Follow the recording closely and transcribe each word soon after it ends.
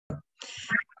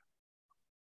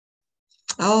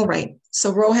All right.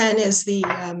 So Rohan is the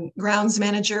grounds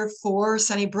manager for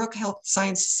Sunnybrook Health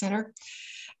Sciences Center.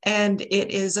 And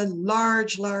it is a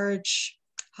large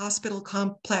hospital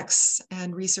complex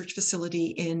and research facility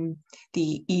in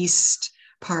the east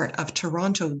part of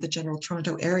Toronto, the general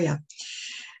Toronto area.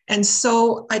 And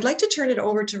so I'd like to turn it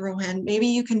over to Rohan. Maybe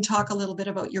you can talk a little bit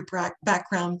about your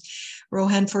background.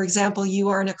 Rohan, for example, you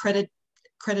are an accredited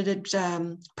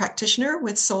practitioner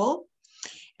with SOL,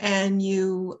 and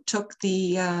you took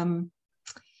the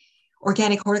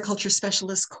organic horticulture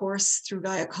specialist course through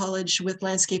Gaia College with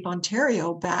Landscape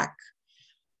Ontario back,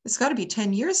 it's got to be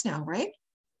 10 years now, right?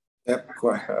 Yep.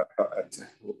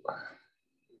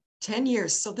 10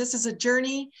 years. So this is a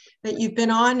journey that you've been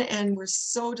on, and we're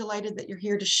so delighted that you're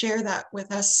here to share that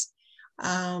with us.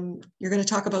 You're going to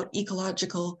talk about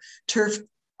ecological turf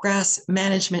grass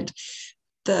management,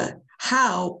 the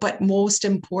how, but most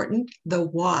important, the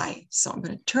why. So I'm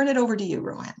going to turn it over to you,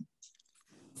 Rohan.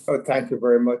 Oh, thank you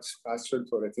very much, Astrid,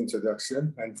 for that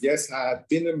introduction. And yes, I've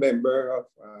been a member of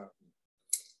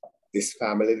this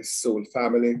family, the SOL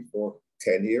family, for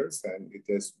 10 years, and it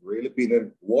has really been a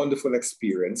wonderful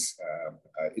experience.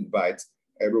 I invite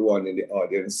everyone in the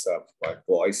audience of my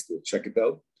voice to check it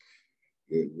out.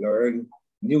 You learn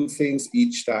new things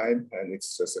each time, and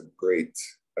it's just a great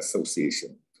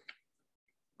association.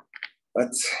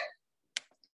 But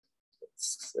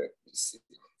let's see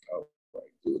how I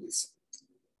do this.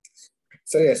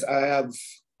 So yes, I have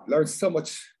learned so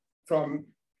much from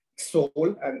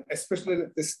SOL, and especially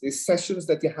these sessions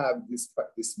that you have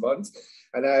this month.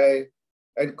 And I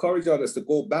encourage others to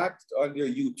go back on your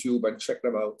YouTube and check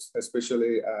them out,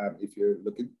 especially if you're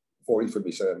looking for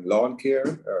information on lawn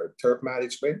care or turf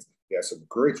management. There are some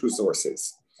great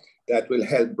resources that will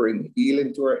help bring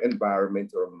healing to our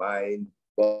environment, our mind,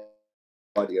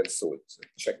 body, and soul. So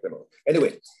check them out.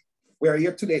 Anyway, we are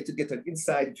here today to get an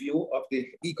inside view of the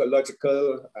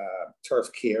ecological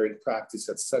turf care in practice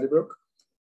at Sunnybrook.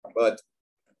 But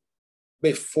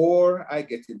before I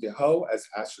get into how, as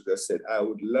Astrid has said, I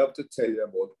would love to tell you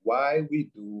about why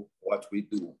we do what we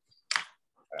do.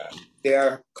 There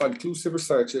are conclusive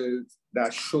research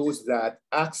that shows that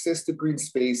access to green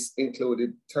space,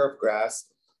 including turf grass,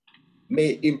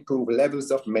 may improve levels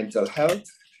of mental health,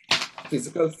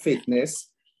 physical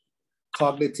fitness,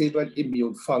 cognitive and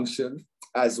immune function,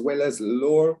 as well as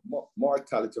lower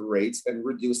mortality rates and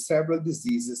reduce several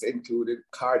diseases, including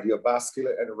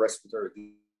cardiovascular and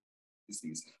respiratory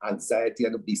disease, anxiety,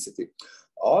 and obesity.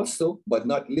 Also, but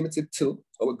not limited to,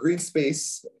 our green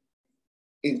space,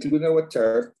 including our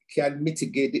turf, can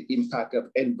mitigate the impact of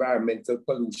environmental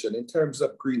pollution in terms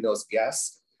of greenhouse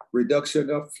gas, reduction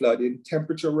of flooding,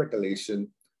 temperature regulation,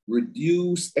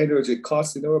 reduce energy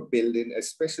costs in our building,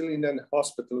 especially in an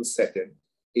hospital setting,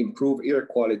 improve air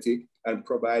quality, and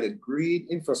provide a green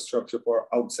infrastructure for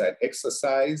outside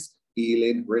exercise,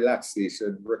 healing,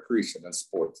 relaxation, recreation, and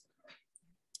sport.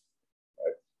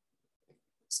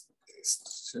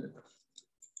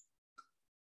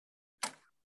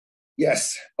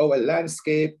 Yes, our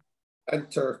landscape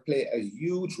and turf play a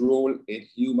huge role in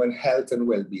human health and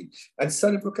well-being. And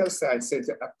Sunnybrook Health Sciences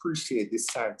Center appreciate this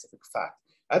scientific fact.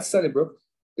 At Sunnybrook,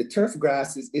 the turf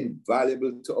grass is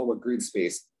invaluable to our green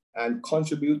space and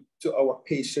contribute to our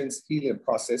patients' healing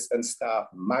process and staff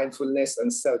mindfulness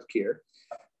and self-care.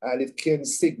 And it can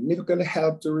significantly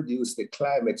help to reduce the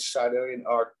climate shadowing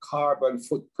our carbon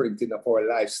footprinting of our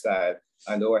lifestyle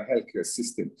and our healthcare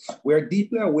system. We're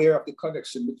deeply aware of the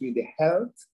connection between the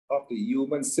health of the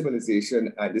human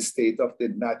civilization and the state of the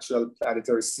natural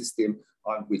planetary system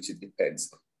on which it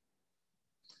depends.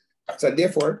 So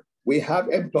therefore, we have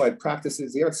employed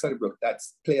practices here at Sunnybrook that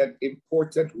play an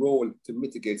important role to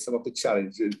mitigate some of the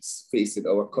challenges facing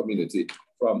our community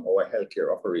from our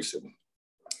healthcare operation.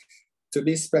 To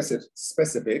be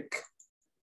specific,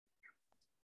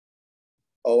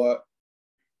 our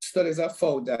studies have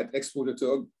found that exposure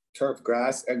to turf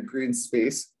grass and green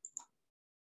space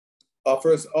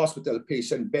offers hospital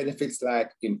patient benefits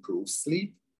like improved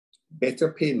sleep,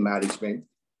 better pain management,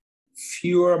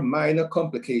 fewer minor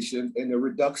complications, and a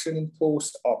reduction in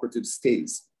post-operative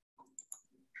stays.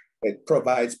 It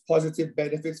provides positive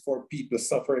benefits for people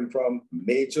suffering from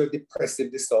major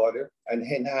depressive disorder and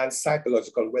enhanced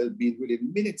psychological well-being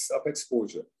within minutes of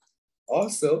exposure.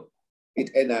 Also, it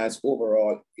enhances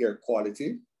overall air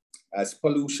quality, as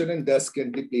pollution and dust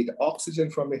can deplete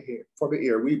oxygen from the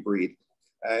air we breathe.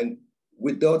 And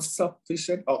without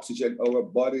sufficient oxygen, our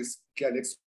bodies can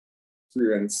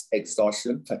experience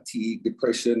exhaustion, fatigue,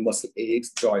 depression, muscle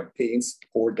aches, joint pains,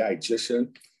 poor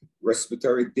digestion,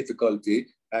 respiratory difficulty,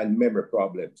 and memory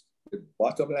problems. The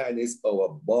bottom line is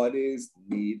our bodies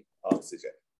need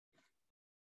oxygen.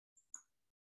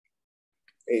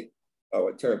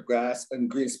 Our turf grass and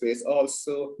green space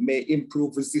also may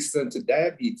improve resistance to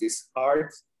diabetes,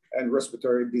 heart, and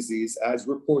respiratory disease, as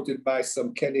reported by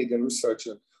some Canadian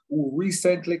researchers who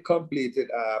recently completed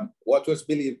what was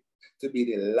believed to be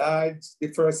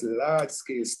the first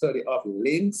large-scale study of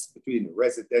links between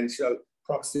residential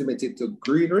proximity to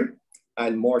greenery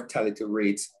and mortality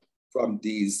rates from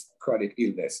these chronic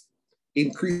illness.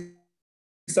 Increased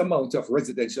amount of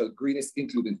residential greenness,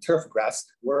 including turf grass,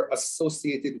 were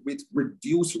associated with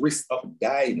reduced risk of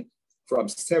dying from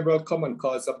several common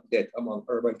causes of death among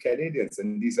urban Canadians.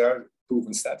 And these are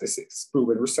proven statistics,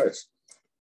 proven research.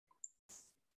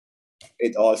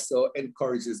 It also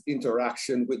encourages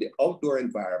interaction with the outdoor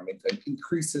environment and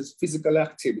increases physical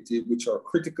activity, which are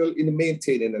critical in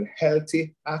maintaining a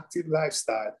healthy, active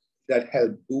lifestyle that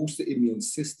help boost the immune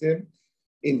system,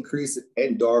 increase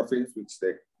endorphins, which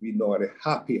we know are a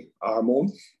happy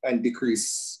hormone, and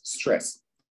decrease stress.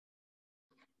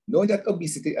 Knowing that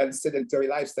obesity and sedentary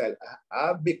lifestyle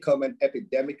have become an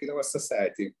epidemic in our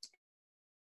society,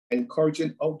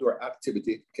 encouraging outdoor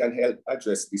activity can help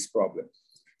address this problem.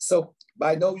 So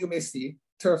by now you may see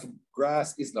turf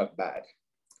grass is not bad.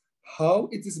 How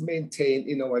it is maintained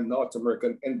in our North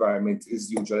American environment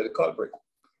is usually the culprit.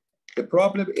 The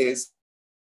problem is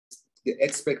the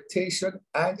expectation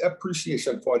and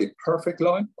appreciation for the perfect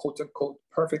lawn, quote unquote,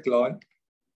 perfect lawn,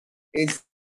 is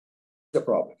the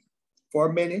problem.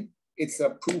 For many, it's a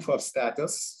proof of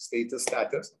status,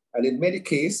 and in many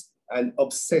cases, an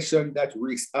obsession that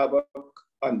wreaks havoc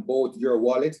on both your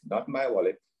wallet, not my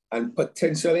wallet, and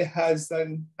potentially has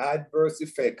an adverse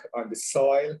effect on the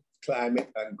soil, climate,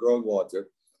 and groundwater,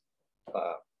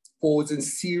 posing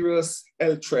serious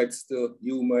health threats to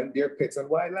human, their pets, and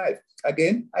wildlife.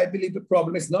 Again, I believe the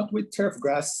problem is not with turf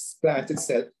grass plant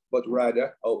itself, but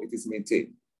rather how it is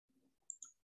maintained.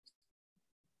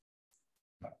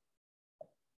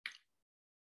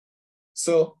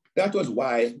 So that was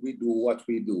why we do what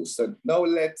we do. So now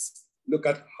let's look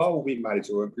at how we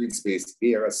manage our green space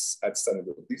here at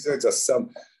Sunnybrook. These are just some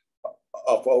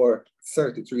of our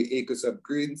 33 acres of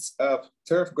greens of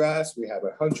turf grass. We have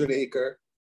 100-acre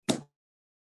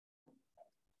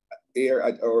here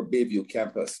at our Bayview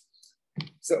campus.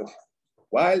 So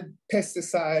while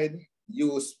pesticide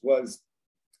use was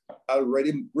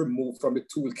already removed from the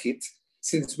toolkit,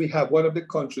 since we have one of the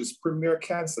country's premier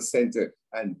cancer center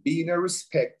and being a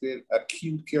respected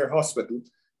acute care hospital,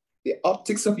 the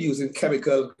optics of using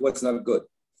chemical was not good.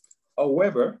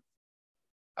 However,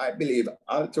 I believe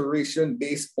alteration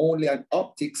based only on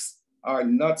optics are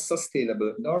not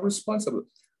sustainable nor responsible.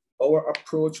 Our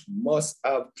approach must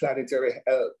have planetary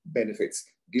health benefits,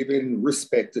 giving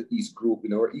respect to each group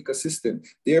in our ecosystem.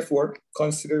 Therefore,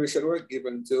 consideration were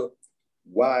given to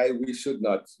why we should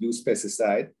not use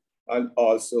pesticide, and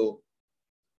also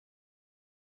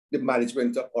the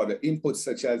management of other inputs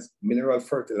such as mineral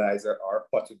fertilizer or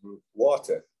potable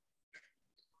water.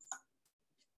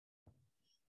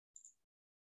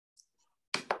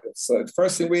 So the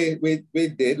first thing we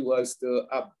did was to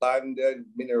abandon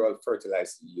mineral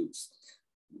fertilizer use,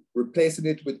 replacing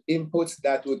it with inputs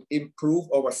that would improve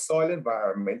our soil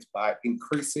environment by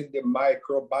increasing the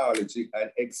microbiology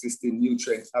and existing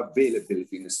nutrient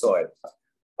availability in the soil.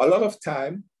 A lot of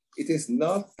time, it is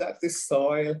not that the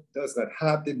soil does not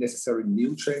have the necessary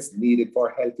nutrients needed for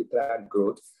healthy plant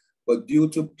growth, but due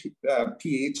to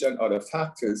pH and other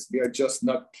factors, they are just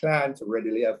not plant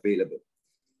readily available.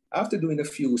 After doing a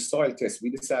few soil tests, we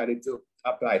decided to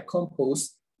apply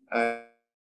compost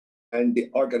and the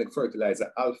organic fertilizer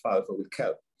alfalfa with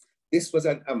kelp. This was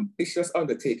an ambitious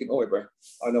undertaking, however,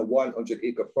 on a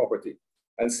 100-acre property.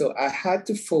 And so I had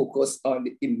to focus on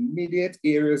the immediate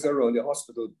areas around the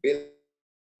hospital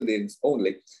buildings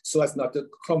only, so as not to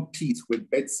compete with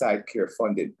bedside care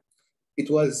funding. It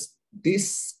was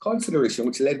this consideration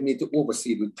which led me to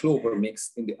overseed with clover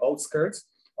mix in the outskirts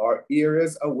or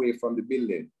areas away from the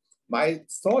building. My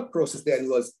thought process then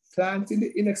was planting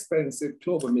the inexpensive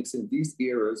clover mix in these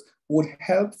areas would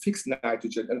help fix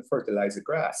nitrogen and fertilize the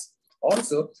grass.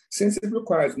 Also, since it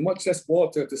requires much less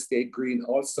water to stay green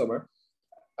all summer,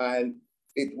 and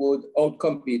it would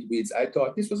outcompete weeds, I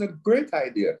thought this was a great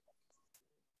idea.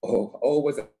 Oh,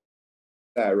 was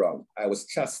I wrong? I was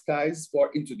chastised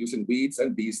for introducing weeds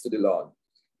and bees to the lawn.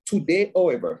 Today,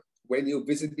 however, when you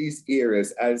visit these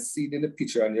areas, as seen in the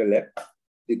picture on your left,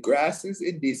 the grasses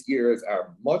in these areas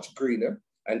are much greener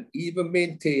and even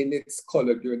maintain its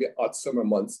color during the hot summer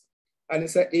months. And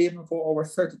it's a haven for over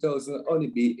 30,000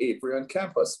 honeybee apiary on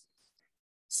campus.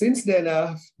 Since then,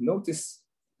 I've noticed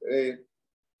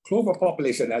clover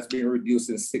population has been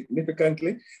reducing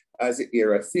significantly, as the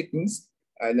area thickens,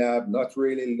 and I've not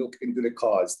really looked into the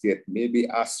cause yet. Maybe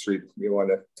Astrid may want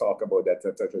to talk about that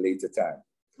at a later time.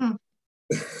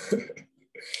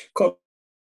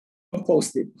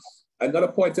 Composting. Another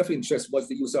point of interest was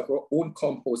the use of our own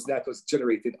compost that was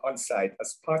generated on site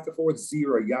as part of our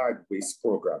zero yard waste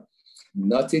program.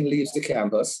 Nothing leaves the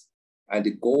campus, and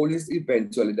the goal is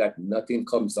eventually that nothing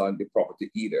comes on the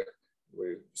property either.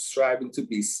 We're striving to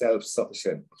be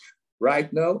self-sufficient.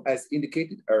 Right now, as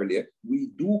indicated earlier,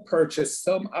 we do purchase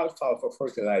some alfalfa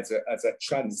fertilizer as a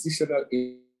transitional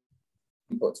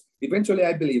input. Eventually,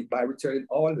 I believe by returning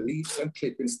all leaves and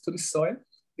clippings to the soil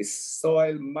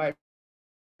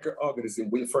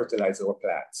microorganism will fertilize our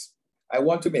plants. I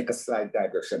want to make a slight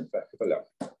digression,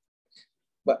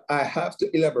 but I have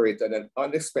to elaborate on an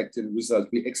unexpected result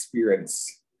we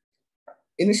experienced.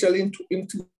 Initially in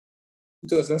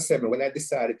 2007, when I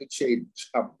decided to change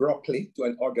abruptly to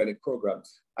an organic program,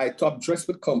 I top dressed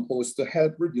with compost to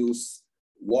help reduce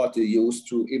water use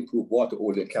to improve water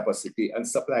holding capacity and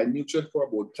supply nutrients for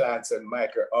both plants and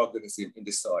microorganisms in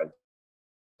the soil.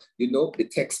 You know, the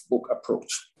textbook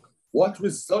approach. What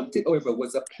resulted, however,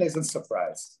 was a pleasant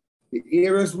surprise. The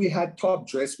areas we had top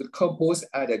dressed with compost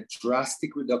had a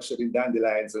drastic reduction in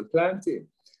dandelions and planting.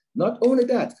 Not only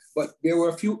that, but there were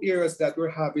a few areas that were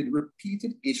having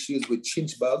repeated issues with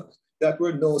chinch bug that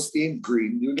were now staying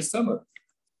green during the summer.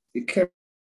 The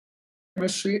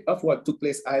chemistry of what took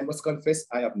place, I must confess,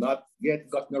 I have not yet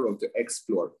gotten around to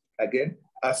explore. Again,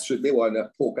 Astrid may want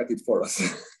to poke at it for us.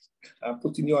 I'm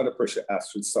putting you under pressure,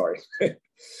 Astrid, sorry.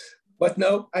 But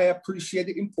now I appreciate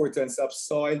the importance of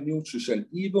soil nutrition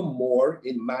even more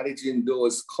in managing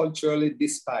those culturally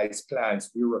despised plants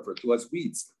we refer to as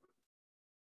weeds.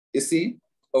 You see,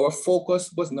 our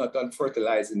focus was not on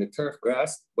fertilizing the turf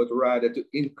grass, but rather to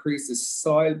increase the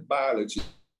soil biology,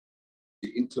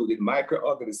 including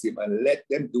microorganisms, and let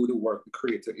them do the work the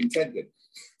creator intended.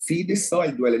 Feed the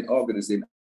soil-dwelling organism,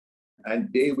 and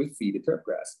they will feed the turf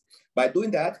grass. By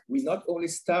doing that, we not only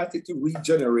started to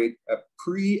regenerate a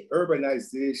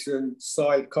pre-urbanization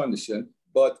soil condition,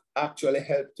 but actually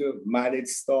helped to manage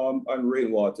storm and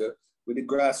rainwater, with the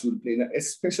grassroots playing an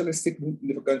especially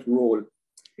significant role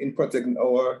in protecting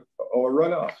our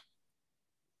runoff.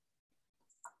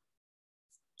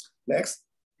 Next,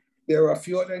 there are a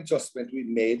few other adjustments we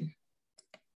made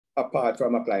apart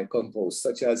from applying compost,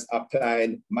 such as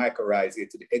applying mycorrhizae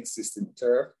to the existing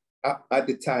turf at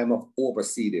the time of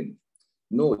overseeding.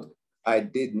 Note, I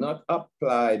did not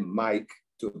apply mic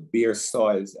to bare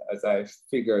soils, as I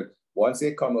figured once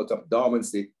they come out of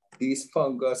dormancy, these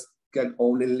fungus can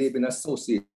only live in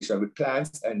association with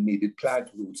plants and needed plant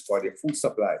roots for their food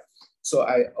supply. So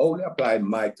I only applied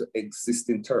mic to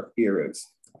existing turf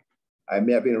areas. I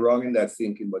may have been wrong in that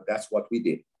thinking, but that's what we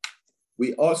did.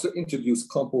 We also introduced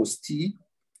compost tea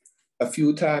a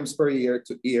few times per year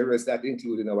to areas that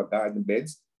included our garden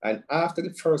beds. And after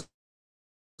the first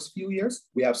few years,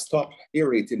 we have stopped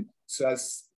aerating so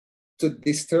as to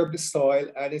disturb the soil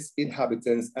and its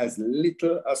inhabitants as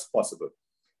little as possible.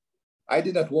 I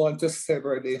did not want to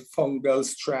sever the fungal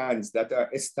strands that are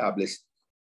established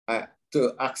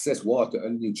to access water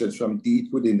and nutrients from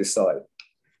deep within the soil.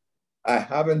 I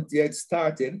haven't yet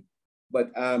started,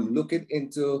 but I'm looking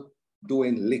into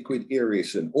doing liquid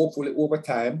aeration, hopefully over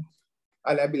time.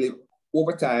 And I believe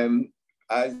over time,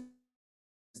 as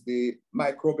the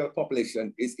microbial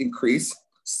population is increased,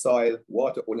 soil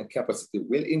water holding capacity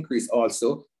will increase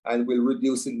also, and will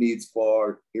reduce the needs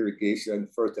for irrigation,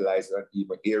 fertilizer, and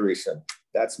even aeration.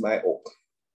 That's my hope.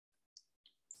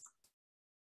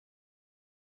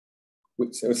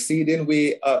 With seeding,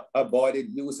 we avoided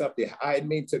use of the high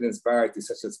maintenance varieties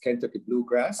such as Kentucky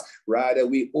bluegrass. Rather,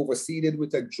 we overseeded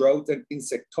with a drought and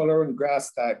insect tolerant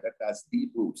grass type that has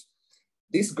deep roots.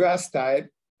 This grass type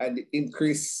and the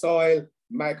increased soil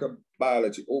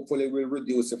microbiology hopefully will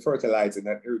reduce the fertilizer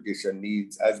and irrigation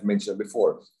needs, as mentioned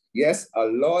before. Yes, a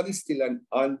lot is still an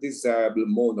undesirable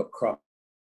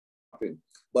monocropping,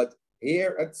 but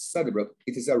here at Sunnybrook,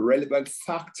 it is a relevant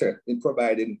factor in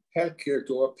providing healthcare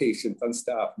to our patients and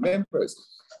staff members.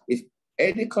 If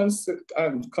any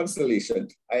consolation,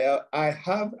 I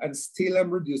have and still am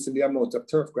reducing the amount of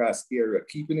turf grass area,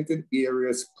 keeping it in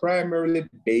areas primarily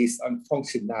based on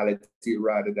functionality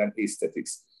rather than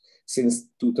aesthetics. Since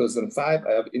 2005,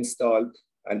 I have installed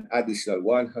an additional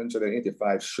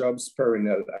 185 shrubs,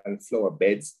 perennial, and flower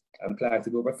beds, and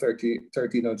planted over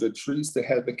 1,300 trees to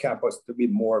help the campus to be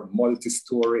more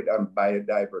multi-storied and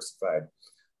biodiversified.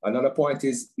 Another point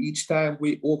is each time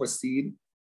we overseed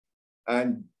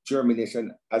and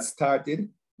germination has started,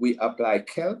 we apply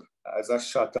kelp as a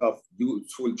shot of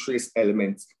useful trace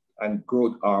elements and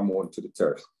growth hormone to the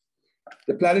turf.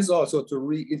 The plan is also to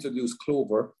reintroduce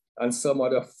clover and some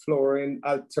other flowering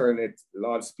alternate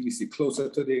lawn species closer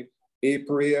to the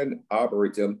apiary and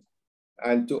arboretum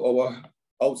and to our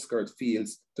outskirt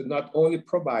fields to not only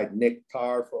provide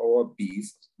nectar for our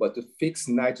bees, but to fix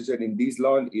nitrogen in these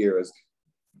lawn areas,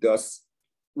 thus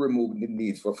removing the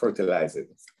need for fertilizer.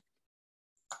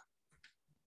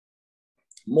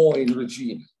 Mowing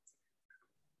regime.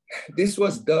 This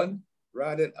was done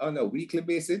rather than on a weekly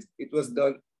basis, it was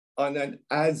done on an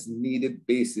as-needed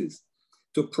basis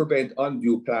to prevent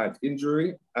undue plant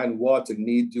injury and water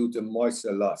need due to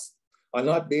moisture loss. On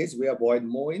hot days, we avoid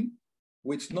mowing,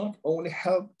 which not only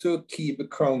help to keep the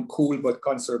ground cool, but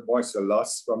conserve moisture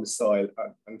loss from the soil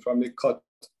and from the cut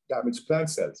damaged plant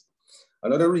cells.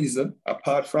 Another reason,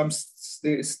 apart from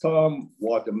the storm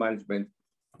water management,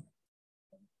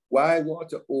 why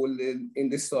water holding in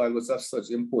the soil was of such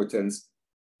importance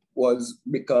was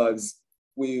because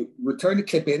we return the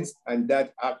clippings and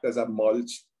that acts as a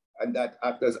mulch and that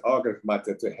acts as organic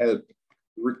matter to help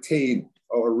retain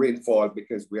our rainfall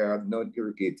because we are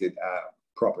non-irrigated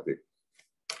property.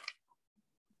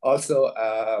 Also,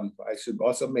 I should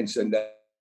also mention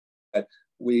that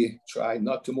we try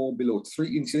not to mow below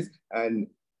 3 inches and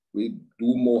we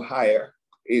do mow higher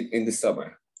in the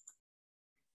summer.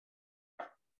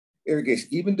 Irrigation,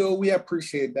 even though we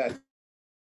appreciate that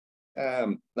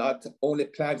not only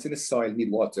plants in the soil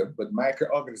need water, but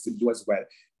microorganisms do as well,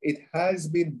 it has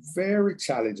been very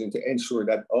challenging to ensure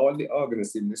that all the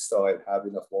organisms in the soil have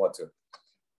enough water.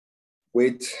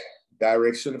 With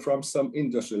direction from some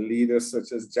industrial leaders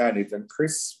such as Janet and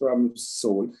Chris from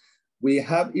Seoul, we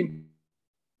have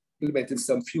implemented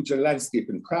some future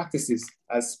landscaping practices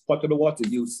as potable water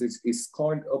usage is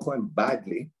scorned upon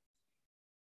badly,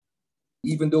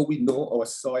 even though we know our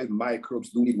soil microbes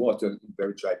do need water in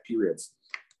very dry periods.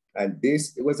 And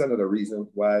this was another reason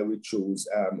why we chose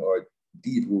our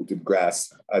deep-rooted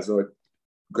grass as our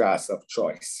grass of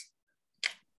choice.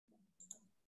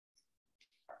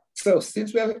 So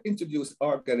since we have introduced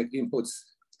organic inputs,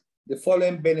 the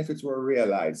following benefits were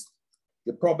realized.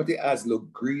 The property has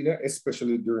looked greener,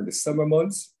 especially during the summer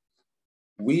months.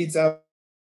 Weeds have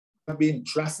been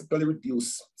drastically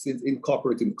reduced since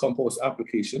incorporating compost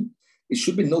application. It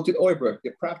should be noted, however,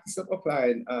 the practice of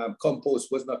applying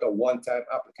compost was not a one-time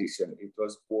application. It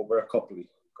was over a couple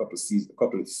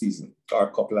of seasons or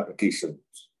a couple applications.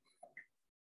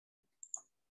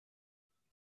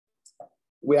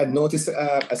 We had noticed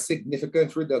a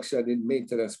significant reduction in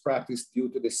maintenance practice due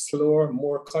to the slower,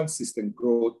 more consistent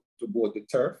growth to both the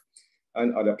turf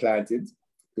and other plantings.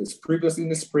 Because previously in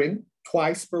the spring,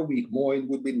 twice per week, mowing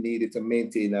would be needed to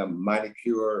maintain a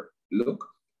manicure look,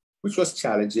 which was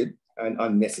challenging and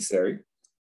unnecessary.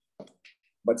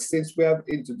 But since we have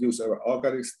introduced our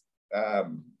organic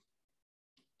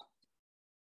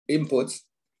inputs,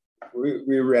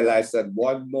 we realized that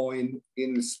one mowing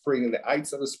in the spring, in the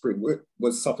heights of the spring,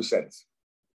 was sufficient.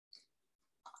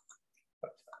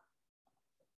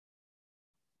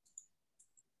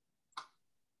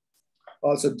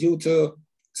 Also, due to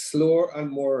slower and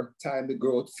more timely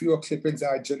growth, fewer clippings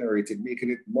are generated,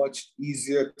 making it much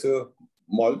easier to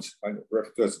mulch and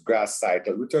reverse grass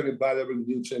cycle, returning valuable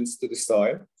nutrients to the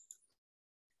soil.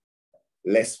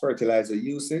 Less fertilizer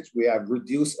usage. We have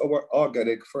reduced our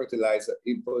organic fertilizer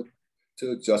input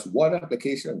to just 1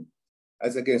 application,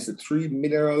 as against the 3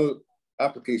 mineral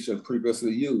application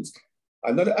previously used.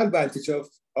 Another advantage of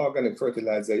organic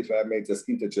fertilizer, if I may just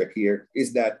interject here,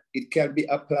 is that it can be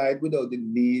applied without the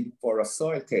need for a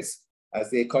soil test, as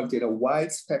they contain a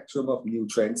wide spectrum of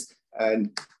nutrients,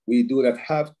 and we do not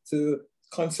have to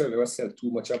concern ourselves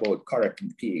too much about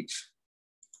correcting pH.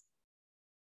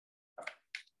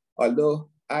 Although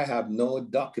I have no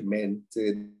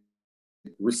documented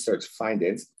research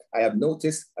findings, I have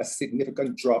noticed a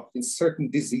significant drop in certain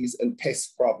disease and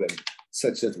pest problems,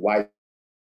 such as white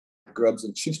grubs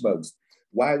and chinch bugs.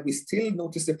 While we still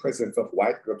notice the presence of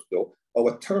white grubs though,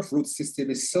 our turf root system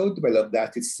is so developed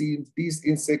that it seems these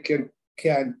insects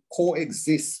can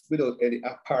coexist without any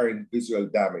apparent visual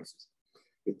damages.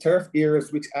 The turf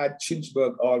areas which had chinch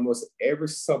bug almost every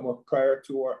summer prior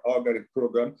to our organic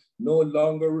program no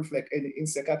longer reflect any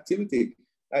insect activity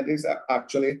and is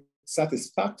actually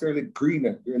satisfactorily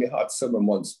greener during the hot summer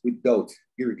months without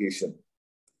irrigation.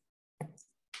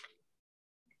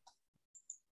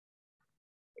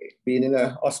 Being in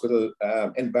a hospital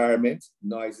environment,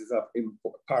 noise is of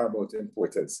paramount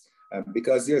importance.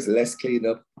 Because there's less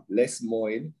cleanup, less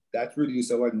mowing, that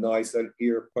reduces our noise and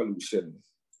air pollution.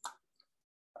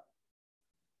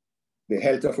 The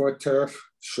health of our turf,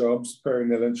 shrubs,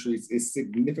 perennial, and trees is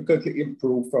significantly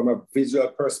improved from a visual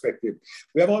perspective.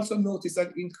 We have also noticed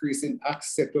an increase in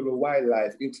acceptable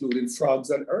wildlife, including frogs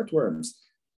and earthworms.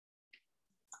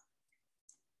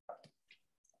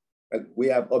 And we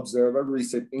have observed a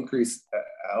recent increase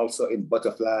also in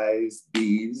butterflies,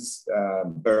 bees,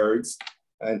 birds,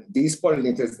 and these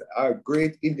pollinators are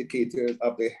great indicators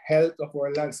of the health of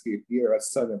our landscape here at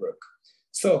Sunnybrook.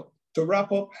 So to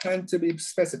wrap up and to be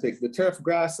specific, the turf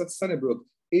grass at Sunnybrook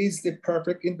is the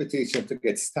perfect invitation to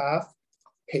get staff,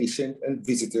 patients, and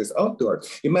visitors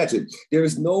outdoors. Imagine, there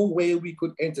is no way we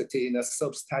could entertain a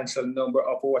substantial number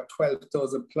of our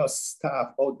 12,000 plus staff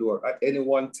outdoor at any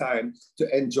one time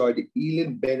to enjoy the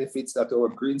healing benefits that our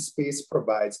green space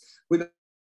provides without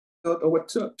our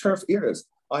turf areas.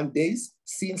 On days,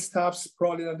 seeing staff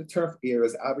sprawling on the turf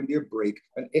areas, having their break,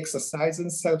 and exercising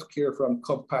self-care from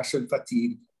compassion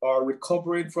fatigue or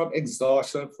recovering from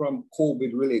exhaustion from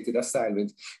COVID-related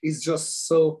assignments is just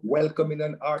so welcoming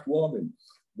and heartwarming.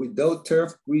 Without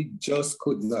turf, we just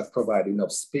could not provide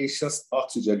enough spacious,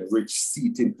 oxygen-rich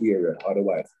seating area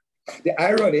otherwise. The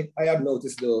irony I have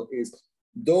noticed though is,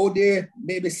 though they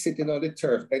may be sitting on the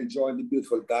turf enjoying the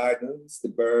beautiful gardens, the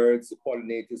birds, the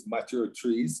pollinators, mature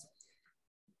trees,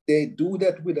 they do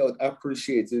that without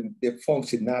appreciating the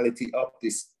functionality of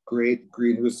these great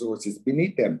green resources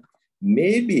beneath them.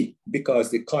 Maybe because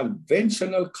the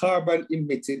conventional carbon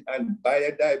emitting and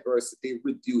biodiversity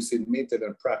reducing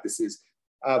maintenance practices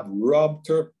have robbed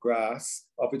turf grass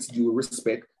of its due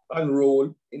respect and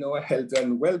role in our health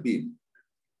and well-being.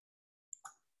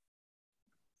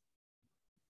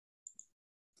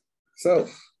 So,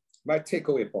 my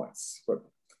takeaway points.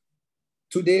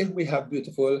 Today, we have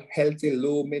beautiful, healthy,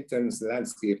 low-maintenance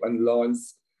landscape and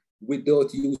lawns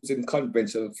without using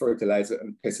conventional fertilizer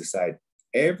and pesticide.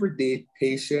 Every day,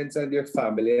 patients and their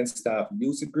family and staff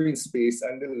use the green space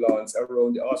and the lawns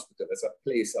around the hospital as a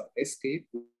place of escape,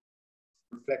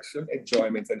 reflection,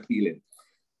 enjoyment, and healing.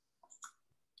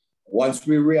 Once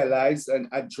we realize and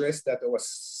address that our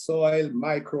soil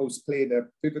microbes played a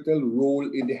pivotal role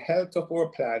in the health of our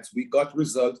plants, we got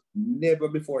results never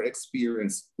before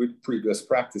experienced with previous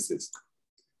practices.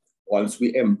 Once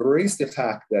we embrace the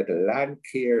fact that land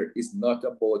care is not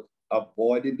about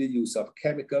avoiding the use of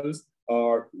chemicals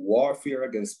or warfare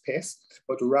against pests,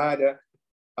 but rather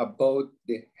about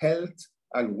the health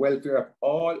and welfare of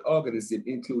all organisms,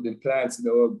 including plants in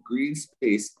our green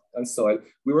space and soil,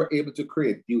 we were able to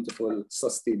create beautiful,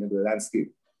 sustainable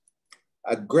landscape.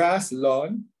 A grass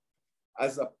lawn,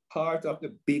 as a part of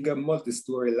the bigger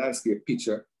multi-story landscape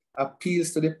picture,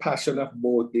 appeals to the passion of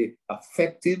both the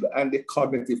affective and the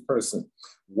cognitive person.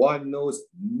 One knows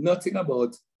nothing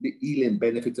about the healing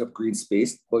benefits of green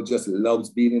space, but just loves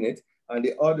being in it. And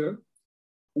the other,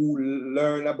 who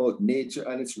learn about nature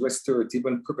and its restorative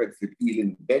and preventative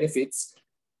healing benefits,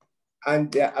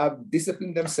 and they have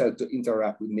disciplined themselves to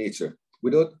interact with nature.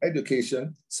 Without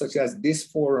education, such as this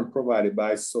forum provided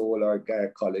by Seoul or Gaia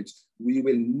College, we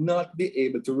will not be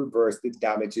able to reverse the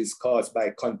damages caused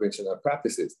by conventional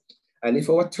practices. And if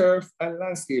our turf and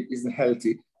landscape isn't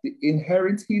healthy, the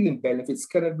inherent healing benefits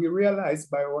cannot be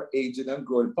realized by our aging and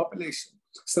growing population.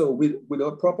 So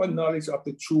without proper knowledge of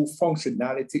the true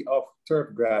functionality of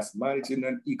turf grass managed in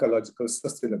an ecological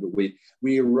sustainable way,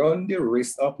 we run the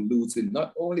risk of losing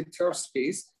not only turf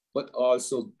space, but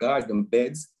also garden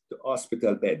beds to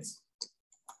hospital beds.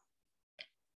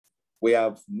 We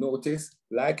have noticed,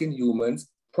 like in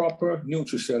humans, proper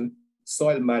nutrition,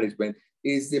 soil management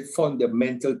is the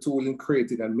fundamental tool in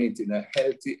creating and maintaining a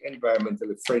healthy,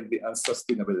 environmentally friendly and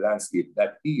sustainable landscape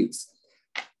that heals.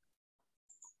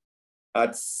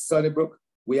 At Sunnybrook,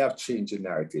 we have changed the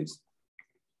narratives.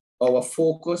 Our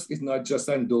focus is not just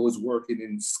on those working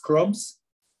in scrubs,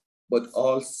 but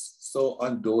also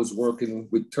on those working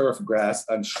with turf grass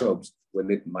and shrubs when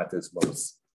it matters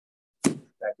most.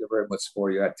 Thank you very much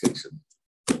for your attention.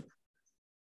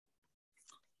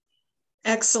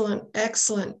 Excellent,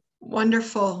 excellent,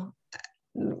 wonderful.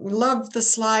 Love the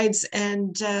slides.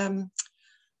 And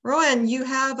Rohan, you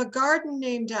have a garden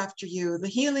named after you, the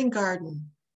Healing Garden.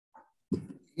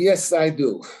 Yes, I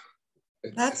do.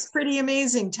 That's pretty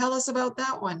amazing. Tell us about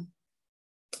that one.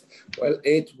 Well,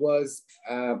 it was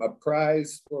a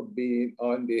prize for being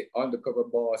on the Undercover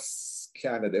Boss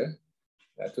Canada.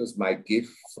 That was my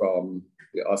gift from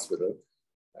the hospital.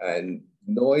 And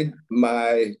knowing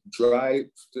my drive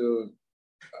to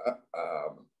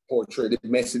portray the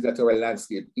message that our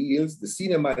landscape heals, the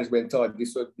senior management thought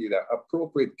this would be the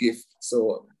appropriate gift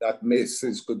so that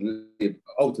message could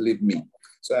outlive me.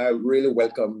 So I really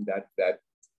welcome that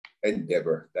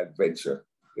endeavor, that venture.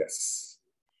 Yes.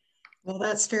 Well,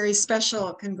 that's very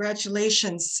special.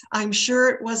 Congratulations. I'm sure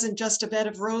it wasn't just a bed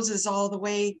of roses all the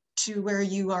way to where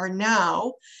you are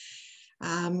now.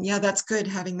 Yeah, that's good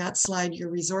having that slide your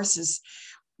resources.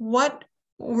 What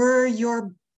were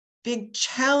your big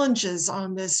challenges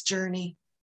on this journey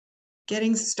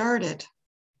getting started?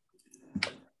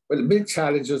 Well, the big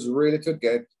challenge is really to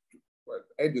get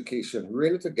education,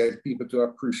 really to get people to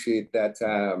appreciate that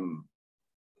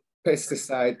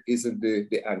pesticide isn't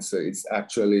the answer. It's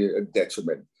actually a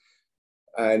detriment.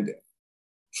 And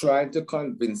trying to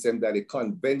convince them that a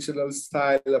conventional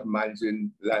style of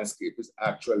managing landscape is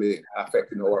actually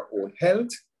affecting our own health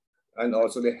and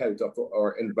also the health of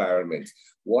our environment.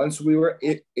 Once we were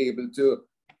able to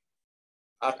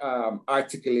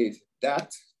articulate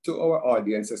that to our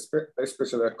audience,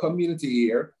 especially our community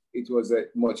here, it was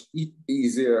much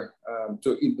easier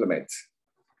to implement.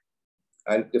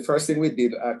 And the first thing we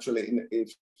did actually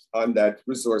on that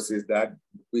resource is that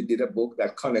we did a book,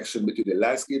 that connection between the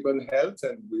landscape and health,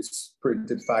 and we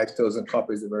printed 5,000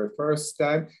 copies the very first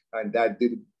time, and that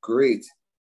did great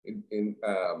in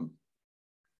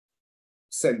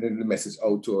sending the message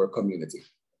out to our community.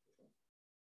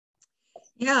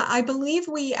 Yeah, I believe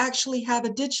we actually have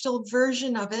a digital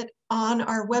version of it on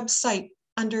our website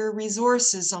under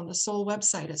resources on the SOL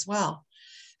website as well.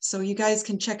 So you guys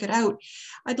can check it out.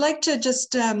 I'd like to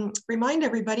just remind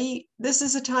everybody, this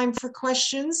is a time for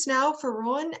questions now for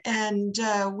Rohan, and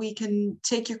we can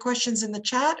take your questions in the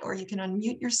chat, or you can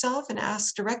unmute yourself and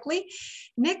ask directly.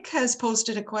 Nick has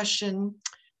posted a question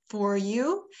for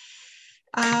you.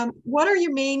 What are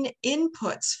your main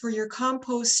inputs for your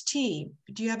compost tea?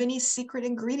 Do you have any secret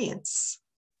ingredients?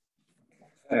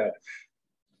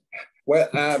 Well,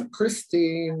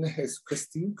 Christine from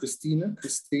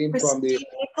the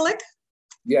Nikolic?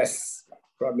 Yes,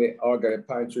 from the organic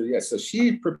pantry. Yes, so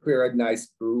she prepared a nice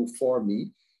brew for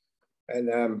me,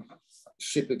 and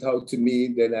shipped it out to me.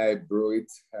 Then I brew it.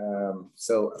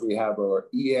 So we have our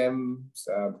EM,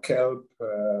 kelp.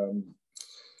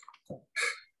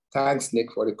 Thanks,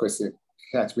 Nick, for the question.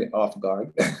 Catch me off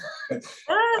guard.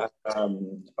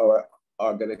 Our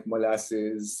organic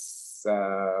molasses.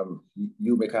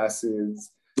 Humic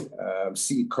acids,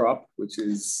 sea crop, which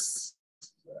is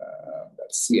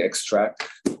sea extract.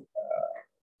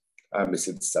 I'm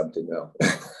missing something now.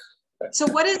 So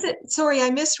what is it? Sorry,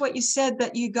 I missed what you said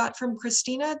that you got from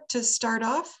Christina to start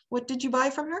off. What did you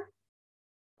buy from her?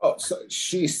 Oh, so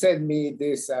she sent me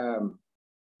this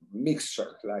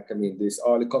mixture, this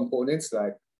all the components,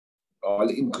 like all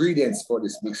the ingredients for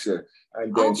this mixture.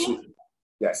 And then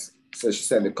so she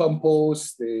sent the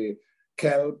compost, the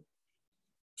kelp,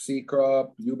 sea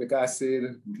crop, humic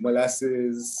acid,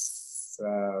 molasses,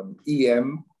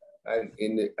 EM,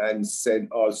 and said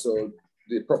also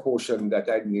the proportion that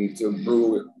I need to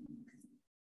brew it.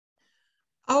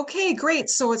 Okay, great.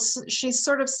 So she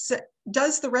sort of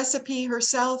does the recipe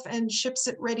herself and ships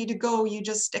it ready to go. You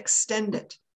just extend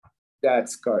it.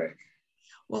 That's correct.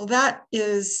 Well, that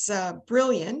is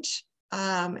brilliant.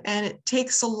 And it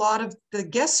takes a lot of the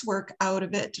guesswork out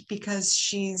of it because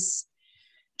she's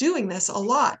doing this a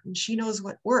lot and she knows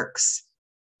what works.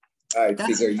 I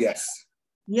figure, yes.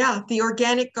 Yeah, the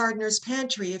Organic Gardener's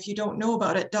Pantry, if you don't know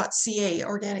about it, .ca,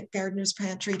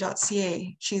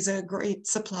 organicgardenerspantry.ca. She's a great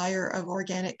supplier of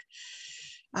organic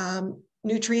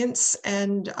nutrients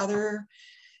and other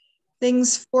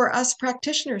things for us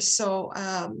practitioners. So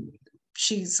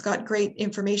she's got great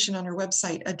information on her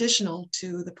website, additional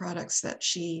to the products that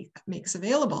she makes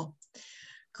available.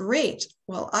 Great.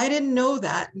 Well, I didn't know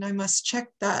that, and I must check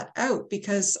that out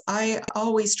because I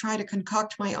always try to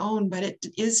concoct my own, but it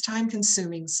is time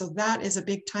consuming. So that is a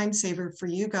big time saver for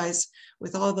you guys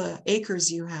with all the acres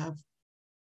you have.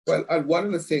 Well, and one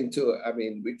other thing too,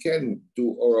 we can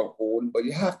do our own, but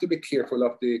you have to be careful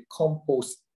of the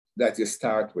compost that you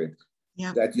start with.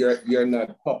 Yeah. That you're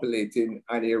not populating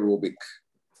anaerobic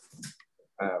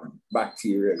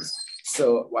bacteria.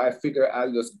 So I figure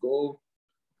I'll just go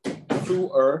through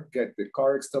her, get the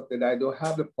correct stuff, then I don't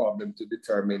have the problem to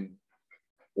determine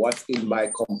what's in my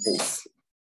compost.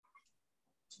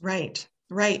 Right.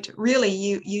 Really,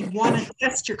 you want to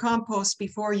test your compost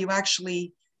before you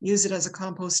actually use it as a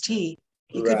compost tea.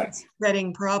 You could be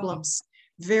spreading problems.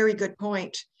 Very good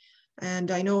point.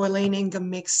 And I know Elaine Ingham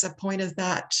makes a point of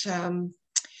that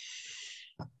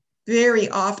very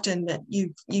often, that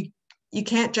you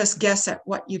can't just guess at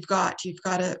what you've got. You've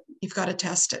got to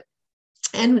test it.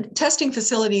 And testing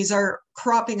facilities are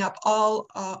cropping up all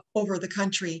over the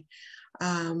country.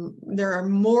 There are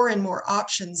more and more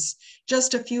options.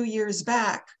 Just a few years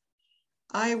back,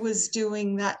 I was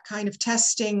doing that kind of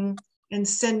testing and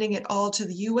sending it all to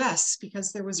the US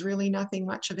because there was really nothing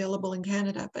much available in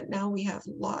Canada, but now we have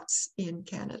lots in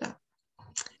Canada.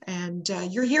 And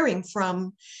you're hearing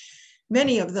from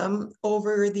many of them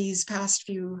over these past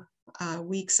few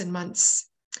weeks and months.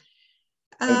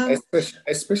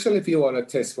 Especially if you want to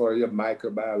test for your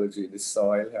microbiology, the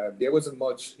soil. There wasn't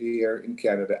much here in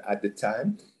Canada at the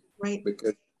time. Right.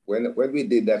 Because when we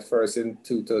did that first in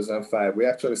 2005, we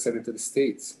actually sent it to the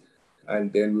States.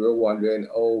 And then we were wondering,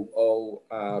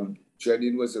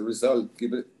 dreading was the result,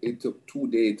 given it took 2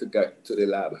 days to get to the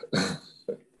lab.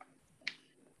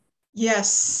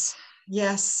 Yes,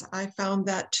 I found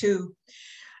that too.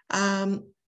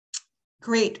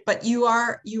 Great, but you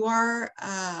are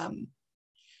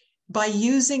by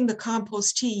using the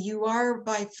compost tea, you are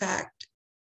by fact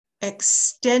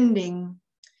extending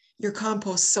your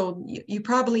compost. So you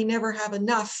probably never have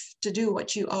enough to do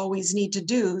what you always need to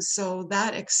do. So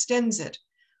that extends it.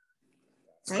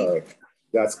 That's right? Correct.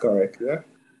 That's correct, yeah.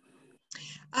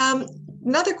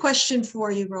 Another question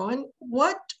for you, Rohan.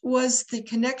 What was the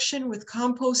connection with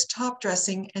compost top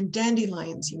dressing and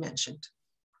dandelions you mentioned?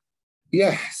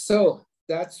 Yeah, so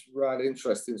that's rather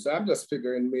interesting. So I'm just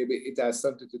figuring maybe it has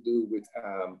something to do with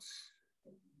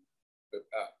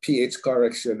pH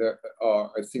correction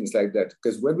or things like that.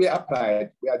 Because when we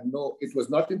applied, it was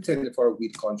not intended for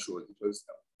weed control. It was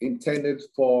intended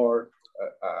for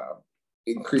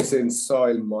increasing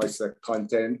soil moisture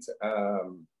content,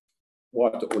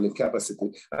 water holding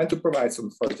capacity, and to provide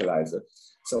some fertilizer.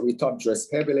 So we top dressed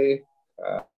heavily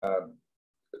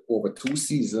over 2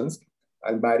 seasons.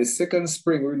 And by the second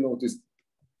spring, we noticed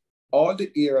all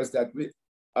the areas that we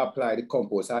applied the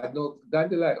compost had no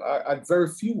dandelion, had very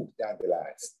few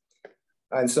dandelions.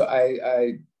 And so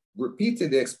I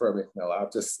repeated the experiment now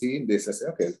after seeing this. I said,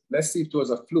 okay, let's see if it was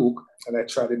a fluke. And I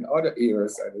tried in other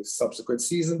areas, and the subsequent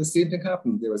season, the same thing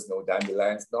happened. There was no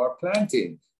dandelions nor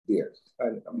planting there.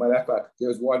 And matter of fact, there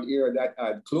was one area that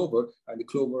had clover, and the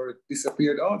clover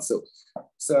disappeared also.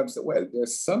 So I said, well,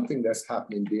 there's something that's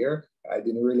happening there. I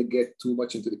didn't really get too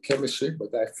much into the chemistry,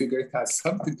 but I figured it has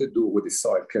something to do with the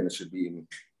soil chemistry being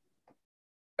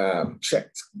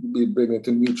checked, bringing it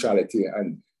to neutrality.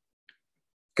 And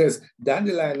because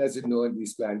dandelion, as you know, in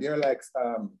these plants, they're like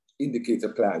indicator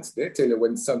plants. They tell you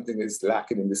when something is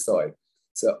lacking in the soil.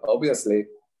 So obviously,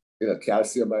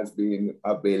 calcium is being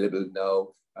available now.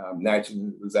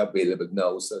 Nitrogen was available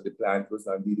now, so the plant was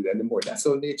not needed anymore. That's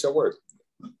how nature works.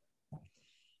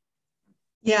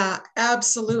 Yeah,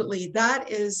 absolutely.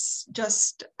 That is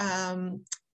just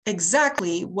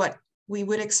exactly what we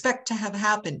would expect to have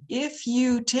happen. If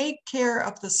you take care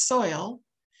of the soil,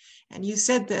 and you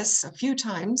said this a few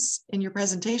times in your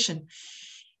presentation,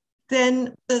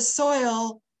 then the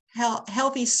soil,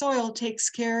 healthy soil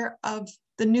takes care of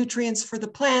the nutrients for the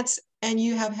plants, and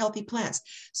you have healthy plants.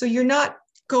 So you're not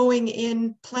going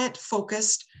in plant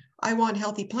focused, I want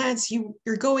healthy plants.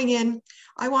 You're going in,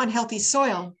 I want healthy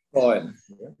soil.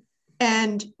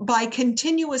 And by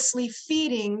continuously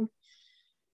feeding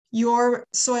your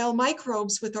soil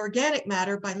microbes with organic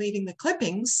matter by leaving the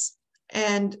clippings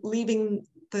and leaving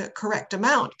the correct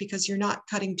amount, because you're not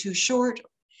cutting too short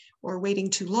or waiting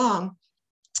too long,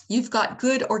 you've got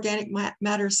good organic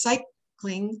matter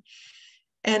cycling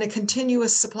and a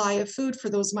continuous supply of food for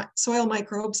those soil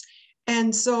microbes.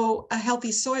 And so a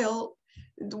healthy soil,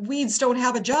 weeds don't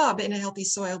have a job in a healthy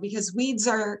soil, because weeds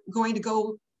are going to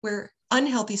go where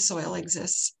unhealthy soil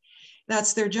exists.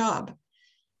 That's their job.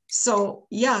 So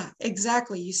yeah,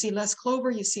 exactly. You see less clover,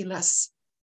 you see less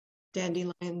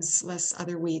dandelions, less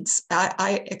other weeds.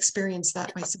 I experience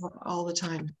that myself all the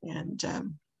time. And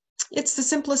it's the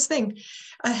simplest thing.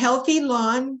 A healthy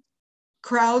lawn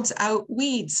crowds out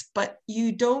weeds, but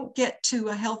you don't get to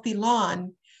a healthy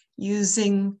lawn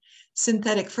using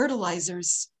synthetic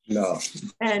fertilizers. No.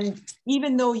 And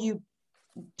even though you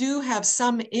do have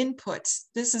some inputs,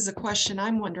 this is a question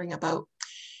I'm wondering about.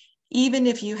 Even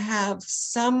if you have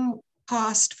some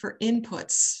cost for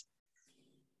inputs,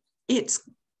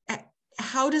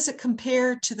 how does it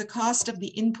compare to the cost of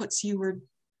the inputs you were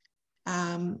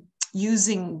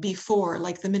using before,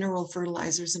 like the mineral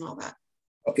fertilizers and all that?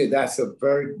 Okay, that's a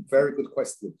very, very good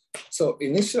question. So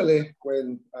initially,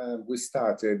 when we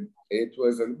started, it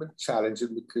was a little bit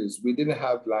challenging because we didn't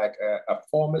have like a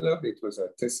formula. It was a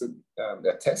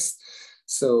test.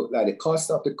 So like the cost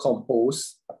of the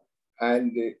compost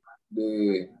and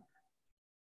the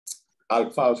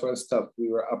alfalfa and stuff we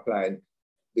were applying,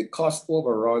 the cost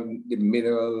overrun the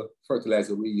mineral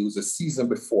fertilizer we used the season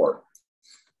before.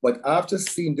 But after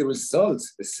seeing the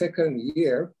results, the second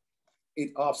year,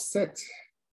 it offset.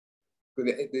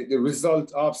 The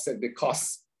result offset the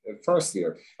cost the first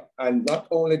year. And not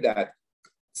only that,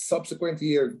 subsequent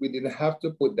years, we didn't have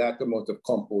to put that amount of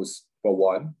compost for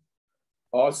one.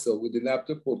 Also, we didn't have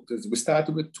to put, because we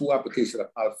started with 2 applications of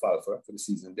alfalfa for the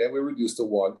season, then we reduced to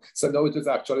 1. So now it is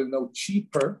actually now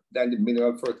cheaper than the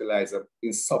mineral fertilizer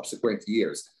in subsequent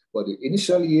years. But the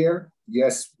initial year,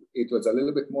 yes, it was a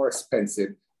little bit more expensive,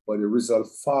 but the result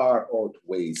far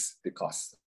outweighs the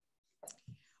cost.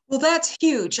 Well, that's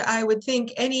huge. I would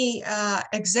think any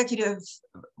executive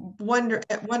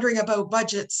wondering about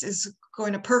budgets is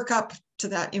going to perk up to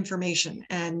that information,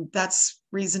 and that's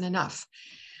reason enough.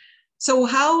 So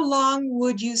how long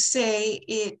would you say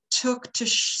it took to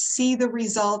see the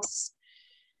results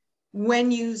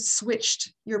when you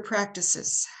switched your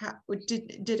practices?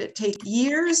 Did it take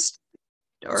years,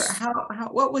 or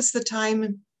what was the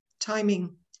timing?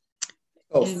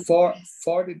 So for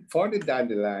the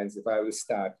dandelions, if I will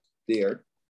start there,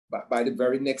 but by the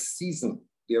very next season,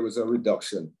 there was a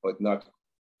reduction, but not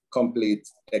complete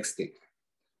extinct.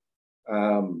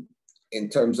 In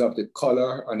terms of the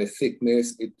color and the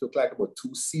thickness, it took like about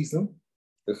 2 seasons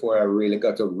before I really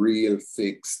got a real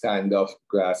thick stand-up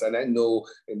grass. And I know,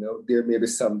 there may be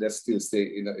some that still say,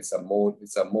 it's a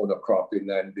monocropping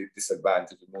and the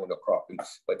disadvantage of monocropping.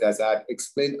 But as I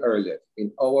explained earlier,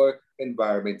 in our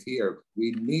environment here,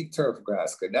 we need turf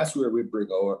grass, because that's where we bring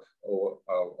our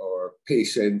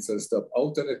patients and stuff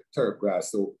out of the turf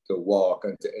grass to walk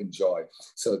and to enjoy.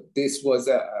 So this was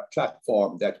a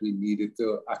platform that we needed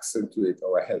to accentuate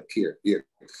our healthcare here.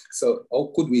 So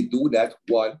how could we do that?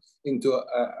 One, into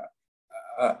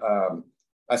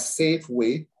a safe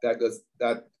way that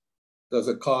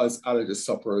doesn't cause allergy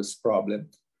sufferers problem,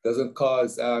 doesn't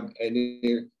cause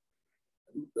any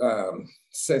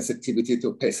sensitivity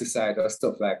to pesticide or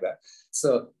stuff like that.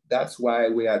 So that's why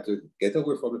we had to get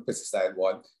away from the pesticide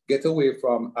one, get away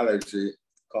from allergy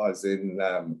causing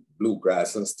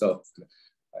bluegrass and stuff.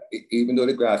 Even though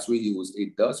the grass we use,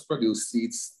 it does produce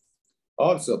seeds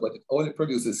also, but it only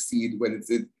produces seed when it's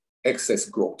in excess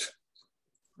growth.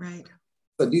 Right.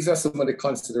 So these are some of the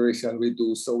considerations we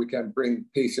do so we can bring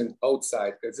patients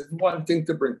outside, because it's one thing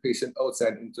to bring patients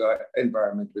outside into our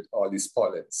environment with all these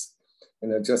pollens.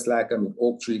 Just like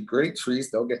oak tree, great trees,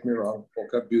 don't get me wrong,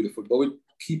 oak are beautiful, but we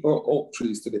keep our oak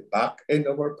trees to the back end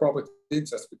of our property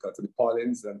just because of the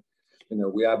pollens. And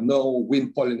we have no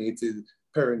wind pollinated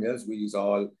perennials, we use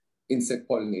all insect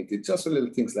pollinated, just little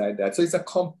things like that. So it's a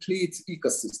complete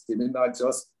ecosystem and not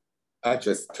just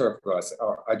address turf grass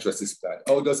or address this plant.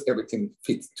 How does everything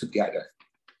fit together?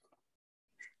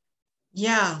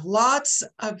 Yeah, lots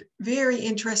of very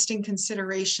interesting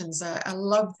considerations. I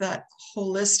love that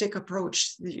holistic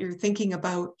approach that you're thinking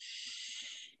about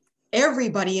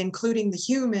everybody, including the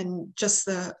human, just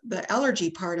the allergy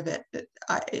part of it.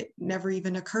 It never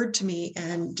even occurred to me.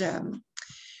 And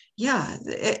yeah,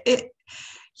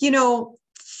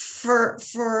 for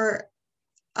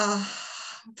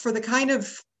the kind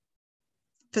of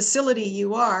facility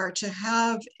you are, to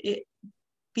have it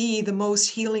be the most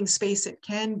healing space it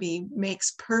can be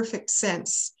makes perfect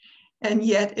sense. And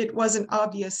yet it wasn't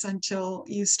obvious until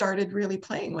you started really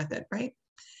playing with it, right?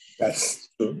 That's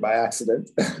by accident.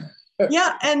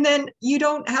 Yeah, and then you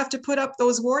don't have to put up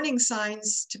those warning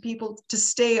signs to people to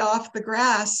stay off the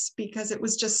grass because it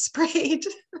was just sprayed.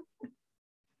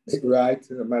 Right.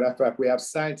 As a matter of fact, we have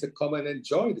signs to come and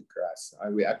enjoy the grass.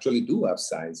 And we actually do have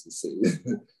signs to see.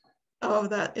 Oh,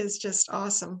 that is just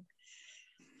awesome.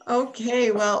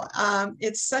 Okay, well,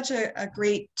 it's such a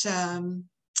great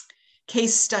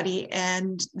case study,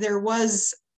 and there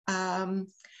was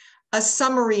a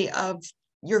summary of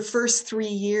your first 3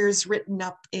 years written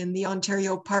up in the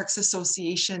Ontario Parks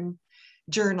Association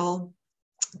journal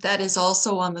that is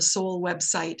also on the SOL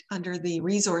website under the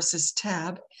resources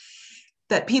tab,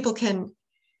 that people can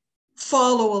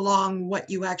follow along what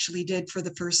you actually did for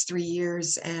the first 3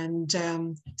 years and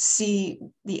see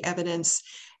the evidence.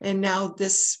 And now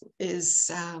this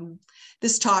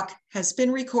talk has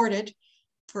been recorded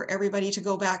for everybody to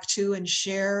go back to and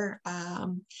share.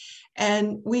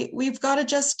 And we've got to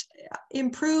just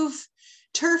improve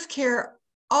turf care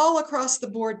all across the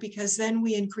board, because then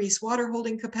we increase water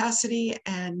holding capacity,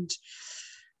 and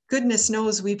goodness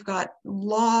knows we've got a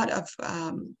lot of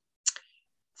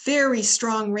very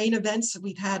strong rain events.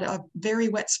 We've had a very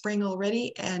wet spring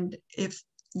already, and if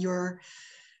your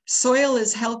soil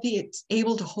is healthy, it's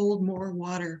able to hold more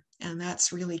water, and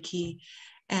that's really key.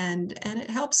 And it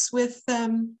helps with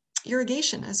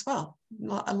irrigation as well,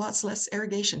 lots less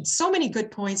irrigation. So many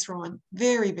good points, Rohan.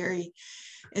 Very, very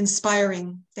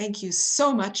inspiring. Thank you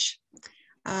so much.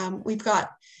 We've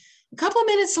got a couple of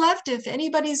minutes left. If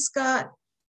anybody's got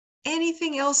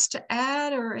anything else to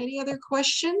add or any other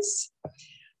questions,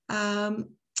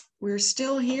 we're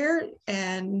still here,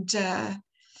 and yeah.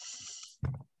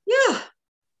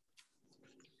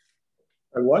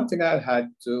 And one thing I had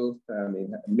to, I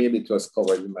mean, maybe it was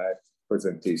covered in my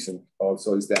presentation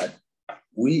also, is that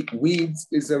weeds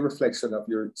is a reflection of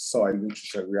your soil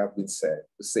nutrition, we have been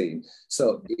saying.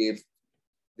 So if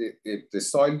the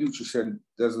soil nutrition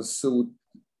doesn't suit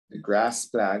the grass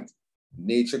plant,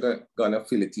 nature gonna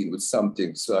fill it in with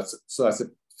something so as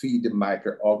to feed the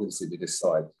microorganisms in the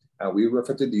soil. And we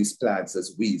refer to these plants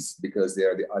as weeds because they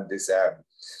are the undesirable.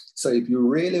 So if you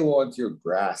really want your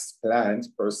grass plant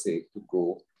per se to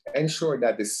grow, ensure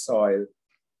that the soil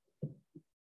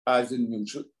has the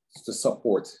nutrients to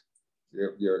support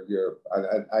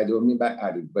I don't mean by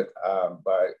added, but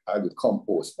by added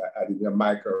compost, by adding your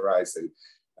mycorrhizal,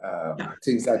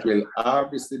 things that will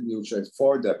harvest the nutrients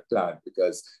for that plant.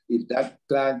 Because if that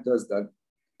plant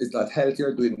is not healthy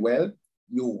or doing well,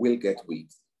 you will get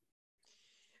weeds.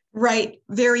 Right,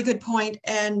 very good point.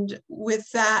 And with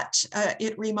that,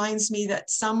 it reminds me that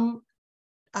some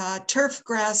turf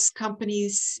grass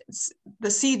companies,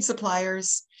 the seed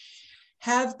suppliers,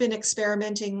 have been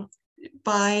experimenting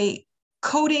by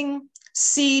coating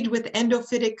seed with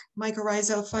endophytic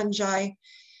mycorrhizal fungi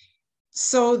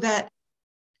so that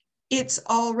it's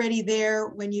already there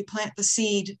when you plant the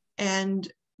seed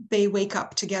and they wake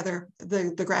up together.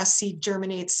 The grass seed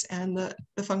germinates and the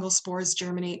fungal spores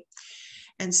germinate.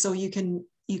 And so you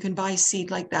can buy seed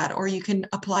like that, or you can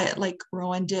apply it like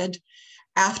Rohan did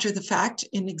after the fact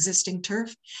in existing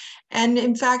turf. And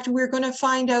in fact, we're going to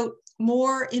find out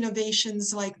more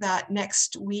innovations like that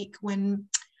next week when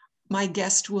my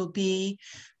guest will be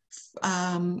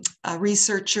a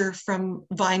researcher from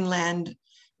Vineland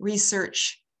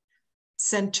Research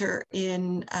Center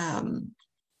in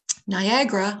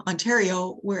Niagara,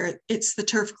 Ontario, where it's the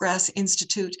Turf Grass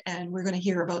Institute, and we're going to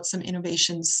hear about some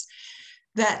innovations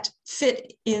that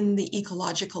fit in the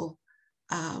ecological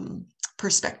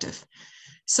perspective.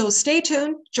 So stay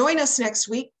tuned, join us next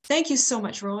week. Thank you so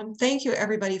much, Rohan. Thank you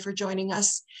everybody for joining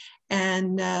us.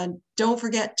 And don't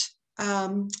forget,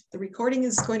 the recording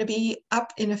is going to be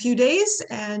up in a few days,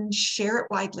 and share it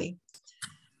widely.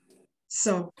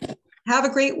 So have a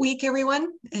great week,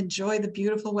 everyone. Enjoy the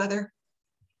beautiful weather.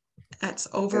 That's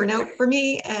over and out for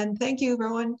me. And thank you,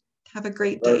 Rohan. Have a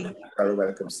great day. You're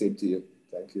welcome. Same to you.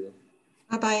 Thank you.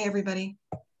 Bye-bye, everybody.